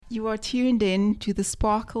You are tuned in to the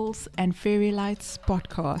Sparkles and Fairy Lights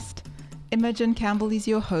podcast. Imogen Campbell is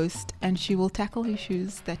your host, and she will tackle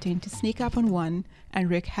issues that tend to sneak up on one and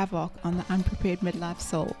wreak havoc on the unprepared midlife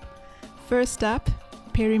soul. First up,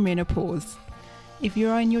 perimenopause. If you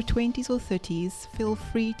are in your 20s or 30s, feel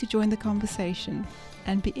free to join the conversation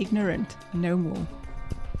and be ignorant no more.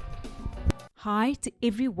 Hi to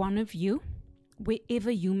every one of you,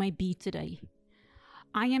 wherever you may be today.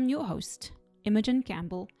 I am your host, Imogen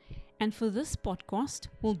Campbell, and for this podcast,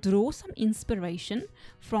 we'll draw some inspiration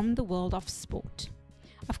from the world of sport.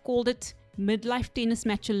 I've called it Midlife Tennis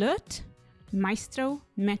Match Alert, Maestro,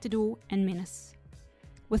 Matador, and Menace.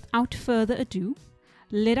 Without further ado,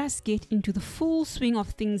 let us get into the full swing of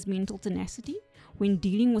things mental tenacity when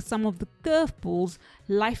dealing with some of the curveballs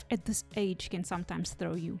life at this age can sometimes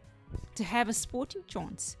throw you. To have a sporting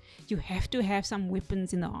chance, you have to have some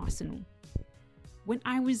weapons in the arsenal. When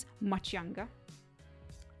I was much younger,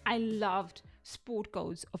 I loved sport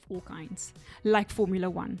codes of all kinds, like Formula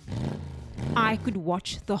One. I could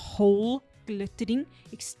watch the whole glittering,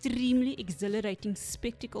 extremely exhilarating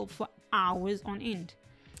spectacle for hours on end.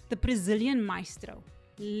 The Brazilian Maestro,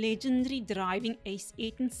 legendary driving ace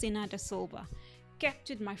Ayrton Senna da Silva,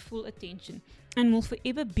 captured my full attention and will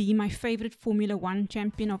forever be my favorite Formula One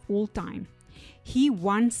champion of all time. He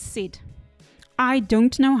once said, "I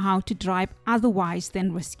don't know how to drive otherwise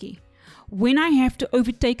than risky. When I have to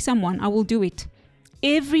overtake someone, I will do it.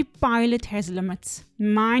 Every pilot has limits.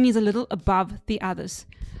 Mine is a little above the others.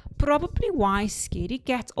 Probably why Scaredy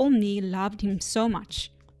Cat Old Me loved him so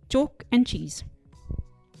much. Chalk and cheese."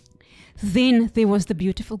 Then there was the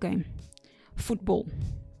beautiful game, football.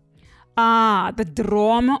 The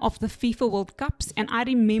drama of the FIFA World Cups, and I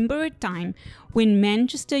remember a time when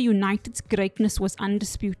Manchester United's greatness was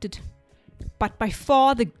undisputed. But by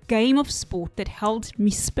far the game of sport that held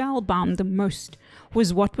me spellbound the most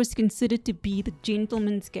was what was considered to be the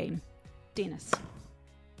gentleman's game, tennis.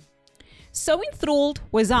 So enthralled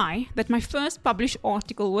was I that my first published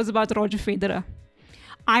article was about Roger Federer.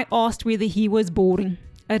 I asked whether he was boring,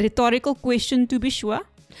 a rhetorical question to be sure,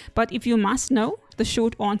 but if you must know, the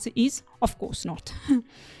short answer is, of course not.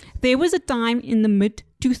 There was a time in the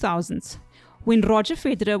mid-2000s when Roger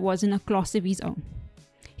Federer was in a class of his own.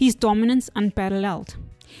 His dominance unparalleled.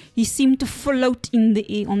 He seemed to float in the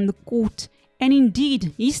air on the court, and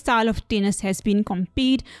indeed, his style of tennis has been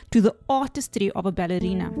compared to the artistry of a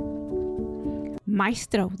ballerina.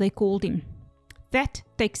 Maestro, they called him. That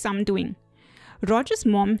takes some doing. Roger's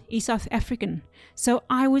mom is South African, so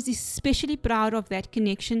I was especially proud of that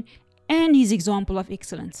connection and his example of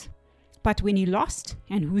excellence. But when he lost,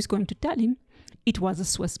 and who's going to tell him, it was a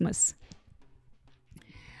Swiss miss.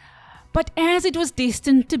 But as it was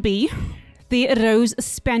destined to be, there arose a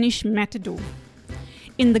Spanish matador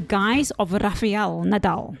in the guise of Rafael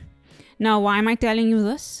Nadal. Now, why am I telling you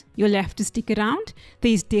this? You'll have to stick around.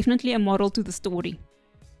 There is definitely a moral to the story.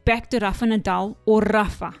 Back to Rafa Nadal, or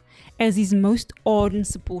Rafa, as his most ardent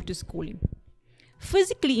supporters call him.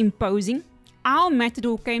 Physically imposing, our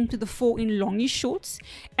matador came to the fore in longish shorts,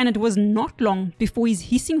 and it was not long before his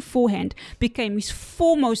hissing forehand became his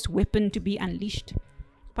foremost weapon to be unleashed.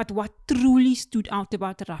 But what truly stood out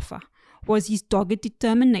about Rafa was his dogged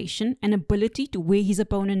determination and ability to wear his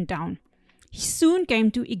opponent down. He soon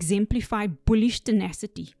came to exemplify bullish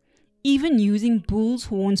tenacity, even using bull's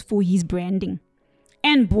horns for his branding.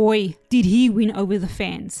 And boy, did he win over the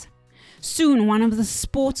fans. Soon, one of the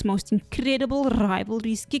sport's most incredible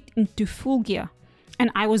rivalries kicked into full gear, and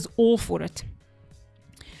I was all for it.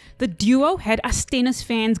 The duo had us tennis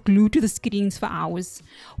fans glued to the screens for hours.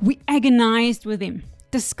 We agonized with them,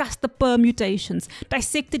 discussed the permutations,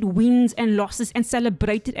 dissected wins and losses, and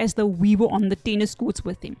celebrated as though we were on the tennis courts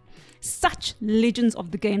with him. Such legends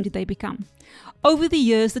of the game did they become. Over the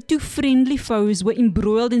years, the two friendly foes were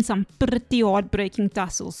embroiled in some pretty heartbreaking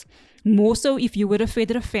tussles. More so if you were a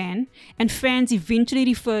Federer fan, and fans eventually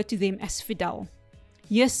referred to them as Fidel.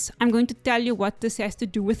 Yes, I'm going to tell you what this has to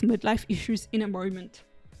do with midlife issues in a moment.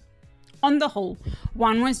 On the whole,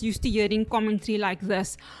 one was used to hearing commentary like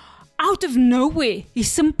this. Out of nowhere, he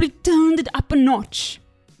simply turned it up a notch.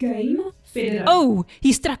 Game, Federer. Oh,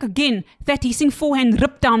 he struck again. That hissing forehand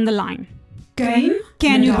ripped down the line. Game,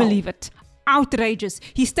 Can you Nadal. believe it? Outrageous.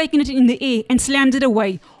 He's taken it in the air and slammed it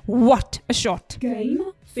away. What a shot. Game,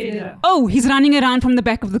 Federer. Oh, he's running around from the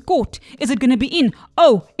back of the court. Is it going to be in?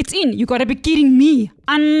 Oh, it's in. You gotta be kidding me.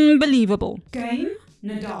 Unbelievable. Game,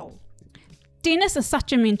 Nadal. Tennis is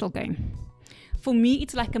such a mental game. For me,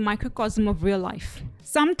 it's like a microcosm of real life.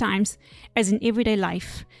 Sometimes, as in everyday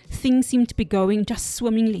life, things seem to be going just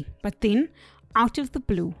swimmingly. But then, out of the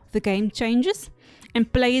blue, the game changes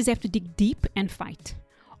and players have to dig deep and fight.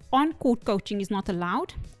 on-court coaching is not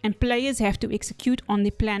allowed, and players have to execute on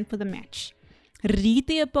their plan for the match. Read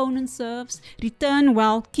the opponent's serves, return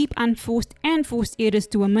well, keep unforced and forced errors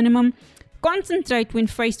to a minimum, concentrate when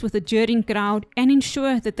faced with a jeering crowd, and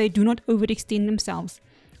ensure that they do not overextend themselves.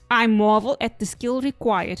 I marvel at the skill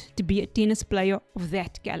required to be a tennis player of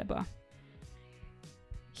that caliber.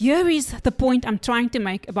 Here is the point I'm trying to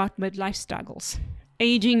make about midlife struggles.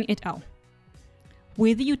 Aging et al.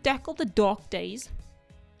 Whether you tackle the dark days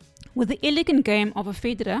with the elegant game of a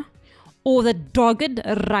Federer or the dogged,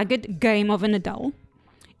 rugged game of a Nadal,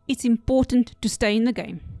 it's important to stay in the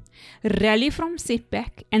game. Rally from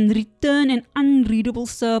setback and return an unreadable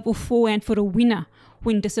serve or forehand for a winner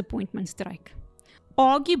when disappointments strike.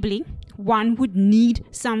 Arguably, one would need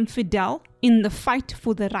some Federer in the fight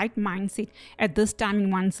for the right mindset at this time in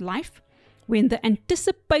one's life, when the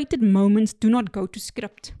anticipated moments do not go to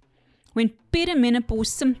script. When perimenopause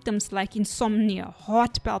symptoms like insomnia,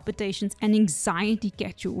 heart palpitations, and anxiety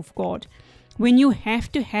catch you off guard. When you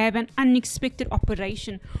have to have an unexpected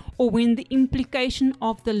operation, or when the implication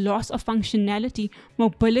of the loss of functionality,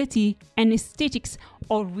 mobility, and aesthetics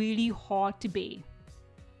are really hard to bear.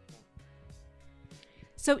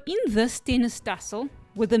 So in this tennis tussle,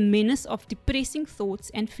 with the menace of depressing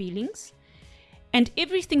thoughts and feelings, and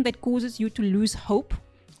everything that causes you to lose hope,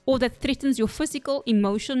 or that threatens your physical,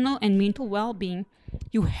 emotional, and mental well-being,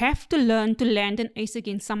 you have to learn to land an ace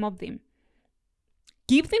against some of them.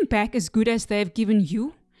 Give them back as good as they have given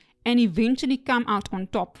you, and eventually come out on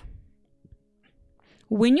top.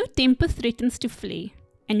 When your temper threatens to flare,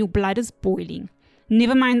 and your blood is boiling,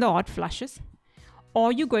 never mind the hot flushes,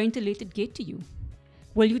 are you going to let it get to you?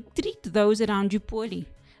 Will you treat those around you poorly,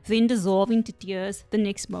 then dissolve into tears the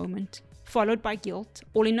next moment, followed by guilt,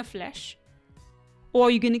 all in a flash? Or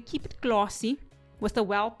are you going to keep it classy with a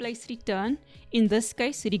well-placed return, in this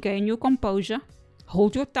case regain your composure,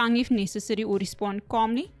 hold your tongue if necessary or respond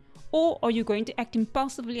calmly? Or are you going to act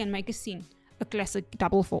impulsively and make a scene, a classic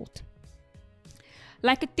double fault?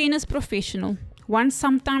 Like a tennis professional, one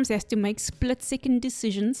sometimes has to make split-second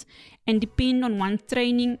decisions and depend on one's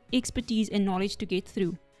training, expertise and knowledge to get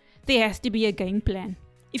through. There has to be a game plan.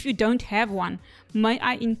 If you don't have one, may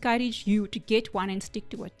I encourage you to get one and stick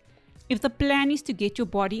to it. If the plan is to get your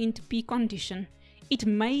body into peak condition, it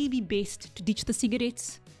may be best to ditch the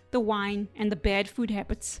cigarettes, the wine and the bad food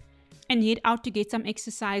habits and head out to get some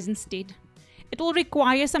exercise instead. It will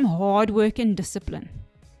require some hard work and discipline.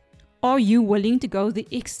 Are you willing to go the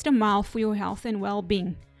extra mile for your health and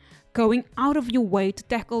well-being, going out of your way to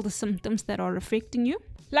tackle the symptoms that are affecting you?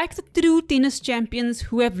 Like the true tennis champions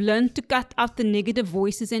who have learned to cut out the negative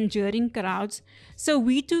voices and jeering crowds, so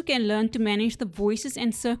we too can learn to manage the voices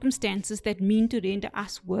and circumstances that mean to render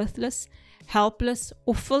us worthless, helpless,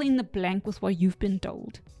 or fill in the blank with what you've been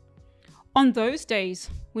told. On those days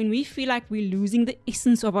when we feel like we're losing the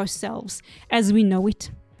essence of ourselves as we know it,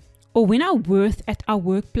 or when our worth at our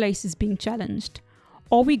workplace is being challenged,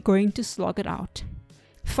 are we going to slog it out?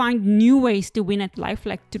 Find new ways to win at life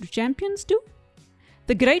like true champions do?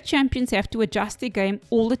 The great champions have to adjust their game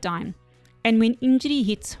all the time, and when injury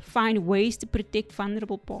hits, find ways to protect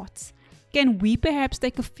vulnerable parts. Can we perhaps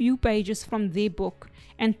take a few pages from their book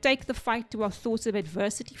and take the fight to our thoughts of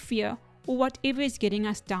adversity, fear, or whatever is getting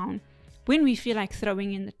us down when we feel like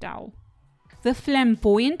throwing in the towel? The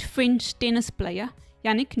flamboyant French tennis player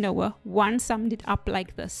Yannick Noah once summed it up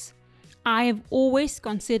like this: I have always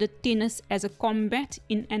considered tennis as a combat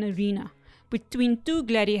in an arena between two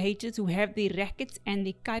gladiators who have their rackets and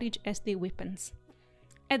their courage as their weapons.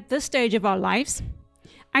 At this stage of our lives,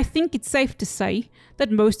 I think it's safe to say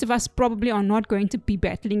that most of us probably are not going to be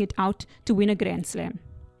battling it out to win a Grand Slam.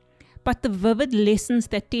 But the vivid lessons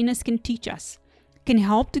that tennis can teach us can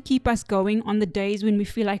help to keep us going on the days when we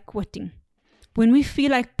feel like quitting, when we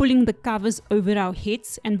feel like pulling the covers over our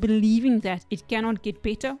heads and believing that it cannot get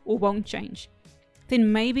better or won't change.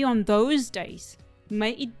 Then maybe on those days,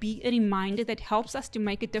 may it be a reminder that helps us to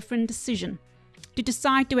make a different decision, to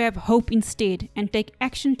decide to have hope instead and take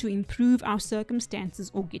action to improve our circumstances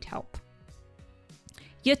or get help.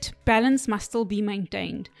 Yet balance must still be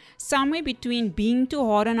maintained, somewhere between being too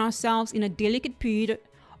hard on ourselves in a delicate period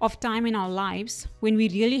of time in our lives when we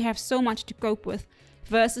really have so much to cope with,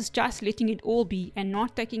 versus just letting it all be and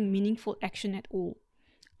not taking meaningful action at all.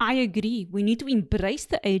 I agree, we need to embrace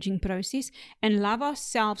the aging process and love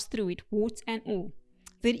ourselves through it, warts and all.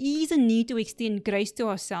 There is a need to extend grace to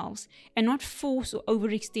ourselves and not force or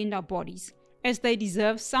overextend our bodies, as they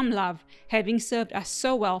deserve some love, having served us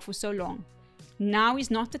so well for so long. Now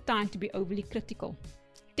is not the time to be overly critical.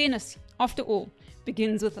 Tennis, after all,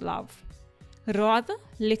 begins with love. Rather,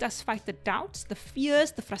 let us fight the doubts, the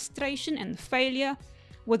fears, the frustration and the failure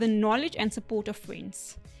with the knowledge and support of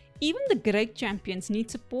friends. Even the great champions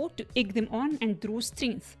need support to egg them on and draw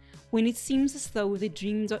strength when it seems as though their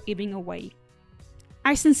dreams are ebbing away.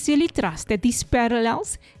 I sincerely trust that these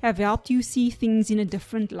parallels have helped you see things in a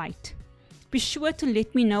different light. Be sure to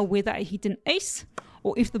let me know whether I hit an ace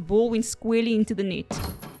or if the ball went squarely into the net.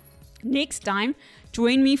 Next time,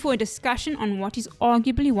 join me for a discussion on what is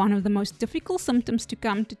arguably one of the most difficult symptoms to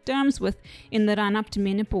come to terms with in the run-up to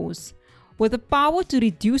menopause, with the power to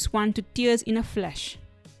reduce one to tears in a flash: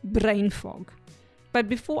 brain fog. But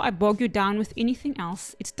before I bog you down with anything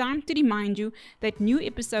else, it's time to remind you that new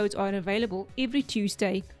episodes are available every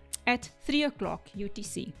Tuesday at 3 o'clock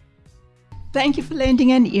UTC. Thank you for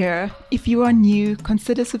lending an ear. If you are new,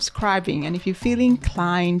 consider subscribing, and if you feel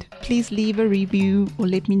inclined, please leave a review or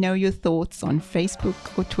let me know your thoughts on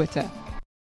Facebook or Twitter.